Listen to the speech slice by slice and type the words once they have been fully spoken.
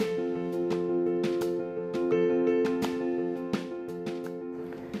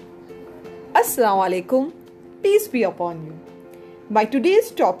Assalamu alaikum, peace be upon you. My today's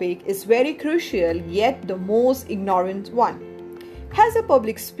topic is very crucial yet the most ignorant one. As a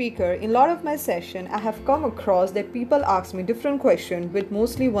public speaker, in a lot of my session, I have come across that people ask me different questions with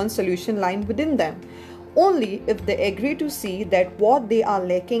mostly one solution line within them, only if they agree to see that what they are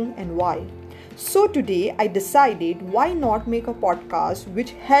lacking and why. So today I decided why not make a podcast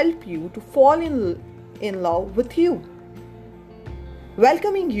which help you to fall in love with you.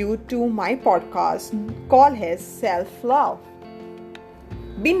 Welcoming you to my podcast called as Self-Love.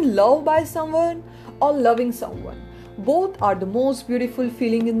 Being loved by someone or loving someone, both are the most beautiful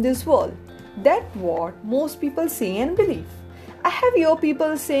feeling in this world. That's what most people say and believe. I have heard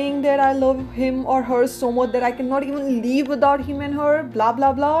people saying that I love him or her so much that I cannot even live without him and her, blah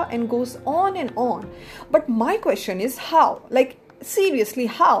blah blah, and goes on and on. But my question is how? Like, seriously,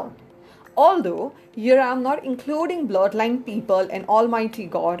 how? Although here I am not including bloodline people and Almighty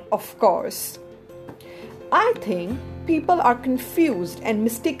God, of course. I think people are confused and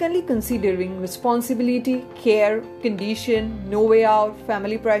mistakenly considering responsibility, care, condition, no way out,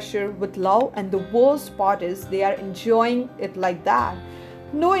 family pressure with love, and the worst part is they are enjoying it like that,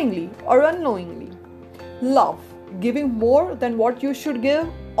 knowingly or unknowingly. Love, giving more than what you should give,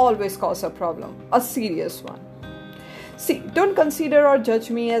 always causes a problem, a serious one. See, don't consider or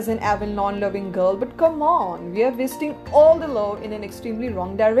judge me as an evil, non-loving girl, but come on, we are wasting all the love in an extremely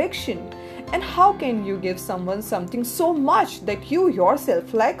wrong direction. And how can you give someone something so much that you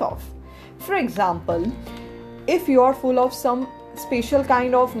yourself lack of? For example, if you are full of some special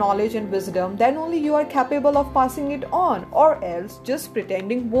kind of knowledge and wisdom, then only you are capable of passing it on, or else just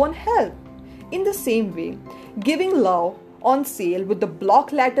pretending won't help. In the same way, giving love on sale with the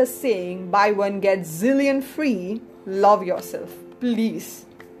block letter saying buy one get zillion free. Love yourself, please.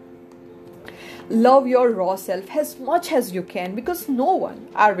 Love your raw self as much as you can, because no one,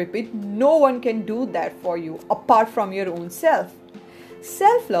 I repeat, no one can do that for you apart from your own self.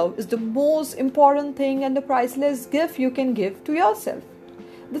 Self-love is the most important thing and the priceless gift you can give to yourself.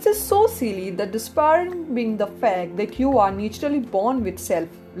 This is so silly that despite being the fact that you are naturally born with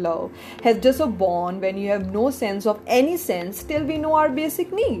self-love, has just a born when you have no sense of any sense, still we know our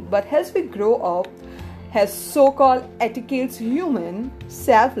basic need. But as we grow up, has so-called etiquettes human,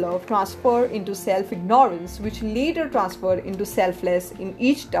 self-love transfer into self-ignorance, which later transfer into selfless in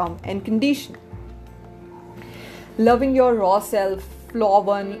each term and condition. Loving your raw self, flaw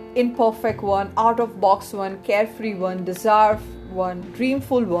one, imperfect one, out-of-box one, carefree one, desire one,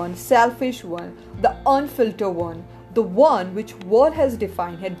 dreamful one, selfish one, the unfiltered one, the one which world has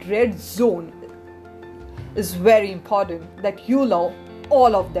defined as red zone, is very important that you love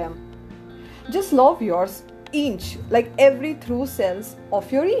all of them. Just love yours inch, like every true cells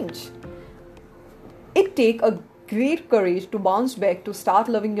of your inch. It takes a great courage to bounce back to start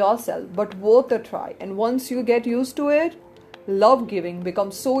loving yourself, but worth a try. And once you get used to it, love giving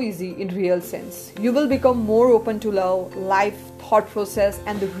becomes so easy in real sense. You will become more open to love, life, thought process,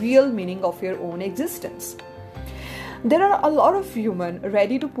 and the real meaning of your own existence. There are a lot of humans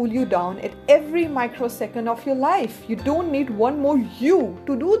ready to pull you down at every microsecond of your life. You don't need one more you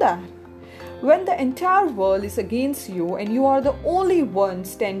to do that. When the entire world is against you and you are the only one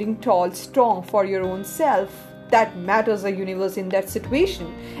standing tall, strong for your own self, that matters the universe in that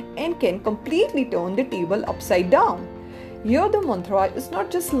situation and can completely turn the table upside down. Here the mantra is not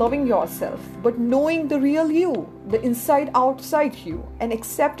just loving yourself, but knowing the real you, the inside outside you, and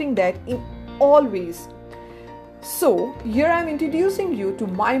accepting that in all ways. So here I am introducing you to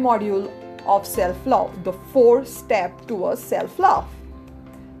my module of self-love, the 4 steps towards self-love.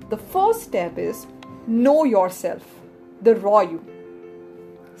 The first step is know yourself, the raw you.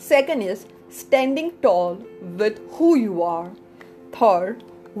 Second is standing tall with who you are. Third,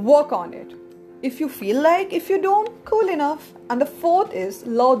 work on it. If you feel like, if you don't, cool enough. And the fourth is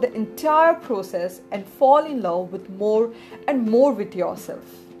love the entire process and fall in love with more and more with yourself.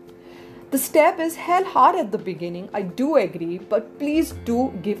 The step is hell hard at the beginning, I do agree, but please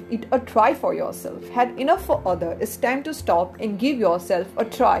do give it a try for yourself. Had enough for others, it's time to stop and give yourself a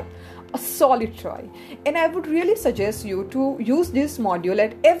try, a solid try. And I would really suggest you to use this module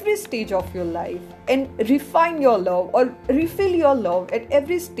at every stage of your life and refine your love or refill your love at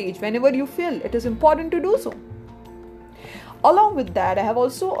every stage whenever you feel it is important to do so. Along with that, I have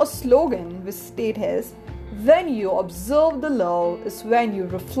also a slogan which states as, when you observe the love is when you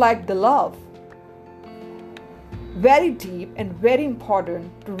reflect the love. Very deep and very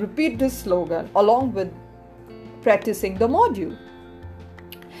important to repeat this slogan along with practicing the module.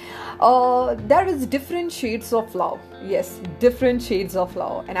 There is different shades of love. Yes, different shades of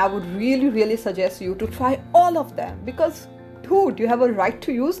love. And I would really suggest you to try all of them because dude, you have a right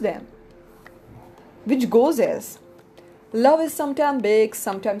to use them. which goes as: love is sometimes big,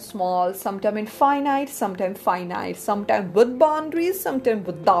 sometimes small, sometimes infinite, sometimes finite, sometimes with boundaries, sometimes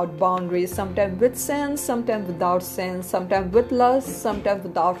without boundaries, sometimes with sense, sometimes without sense, sometimes with lust, sometimes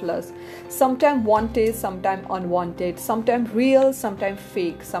without lust, sometimes wanted, sometimes unwanted, sometimes real, sometimes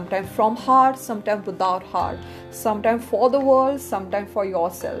fake, sometimes from heart, sometimes without heart, sometimes for the world, sometimes for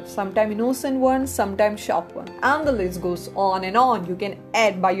yourself, sometimes innocent one, sometimes sharp one, and the list goes on and on. You can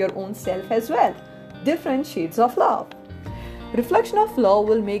add by your own self as well. Different shades of love. Reflection of love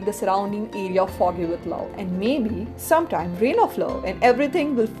will make the surrounding area foggy with love, and maybe sometime rain of love, and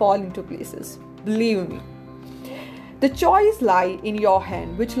everything will fall into places. Believe me. The choice lies in your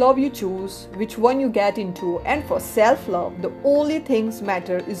hand, which love you choose, which one you get into, and for self-love, the only things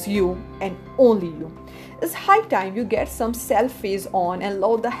matter is you and only you. It's high time you get some self-face on and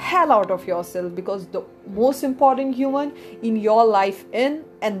love the hell out of yourself, because the most important human in your life in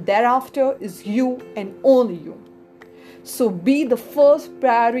and thereafter is you and only you. So be the first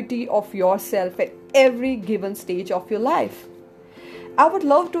priority of yourself at every given stage of your life. I would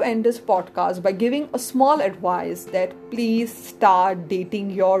love to end this podcast by giving a small advice that please start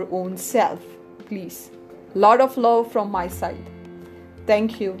dating your own self. Please. Lot of love from my side.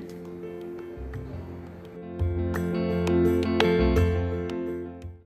 Thank you.